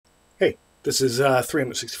This is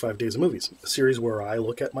 365 Days of Movies, a series where I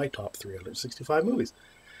look at my top 365 movies.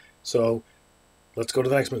 So let's go to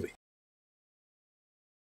the next movie.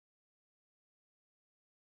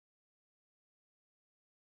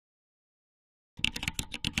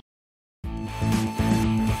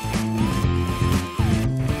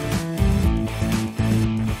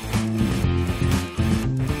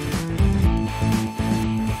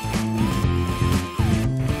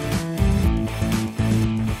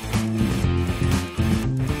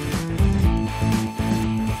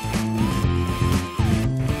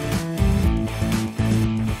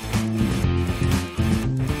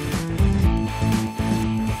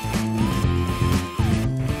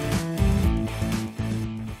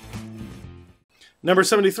 Number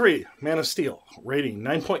 73, Man of Steel, rating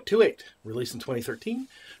 9.28, released in 2013,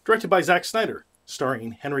 directed by Zack Snyder,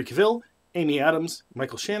 starring Henry Cavill, Amy Adams,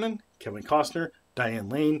 Michael Shannon, Kevin Costner, Diane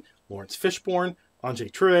Lane, Laurence Fishburne,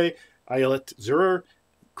 Antje, Ayelet, Zurer,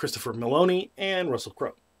 Christopher Meloni, and Russell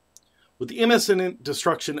Crowe. With the imminent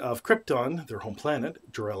destruction of Krypton, their home planet,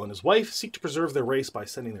 Jor-El and his wife seek to preserve their race by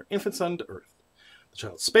sending their infant son to Earth. The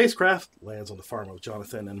child's spacecraft lands on the farm of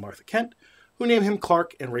Jonathan and Martha Kent, who name him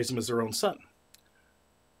Clark and raise him as their own son.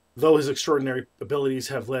 Though his extraordinary abilities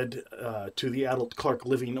have led to the adult Clark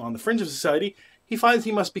living on the fringe of society, he finds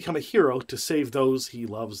he must become a hero to save those he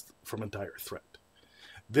loves from a dire threat.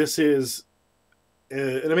 This is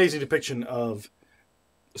an amazing depiction of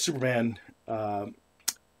Superman and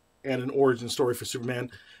an origin story for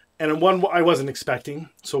Superman, and one I wasn't expecting.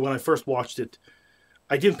 So when I first watched it,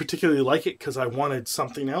 I didn't particularly like it because I wanted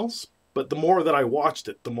something else. But the more that I watched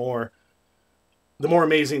it, the more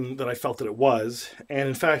amazing that I felt that it was. And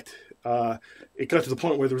in fact, it got to the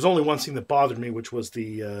point where there was only one scene that bothered me, which was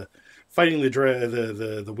the fighting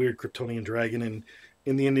the weird Kryptonian dragon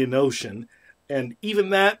in the Indian Ocean. And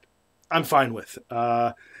even that, I'm fine with.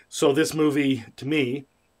 So this movie, to me,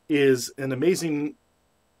 is an amazing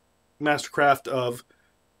mastercraft of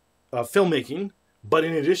filmmaking. But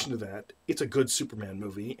in addition to that, it's a good Superman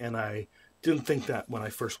movie. And I didn't think that when I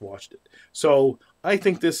first watched it. So I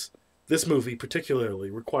think this movie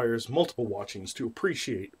particularly requires multiple watchings to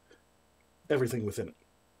appreciate everything within it.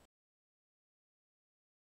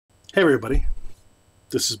 Hey everybody,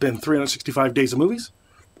 this has been 365 Days of Movies.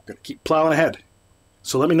 We're going to keep plowing ahead.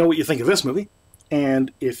 So let me know what you think of this movie,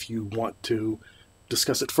 and if you want to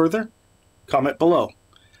discuss it further, comment below.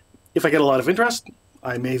 If I get a lot of interest,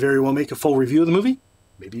 I may very well make a full review of the movie,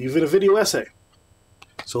 maybe even a video essay.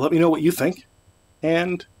 So let me know what you think,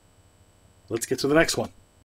 and let's get to the next one.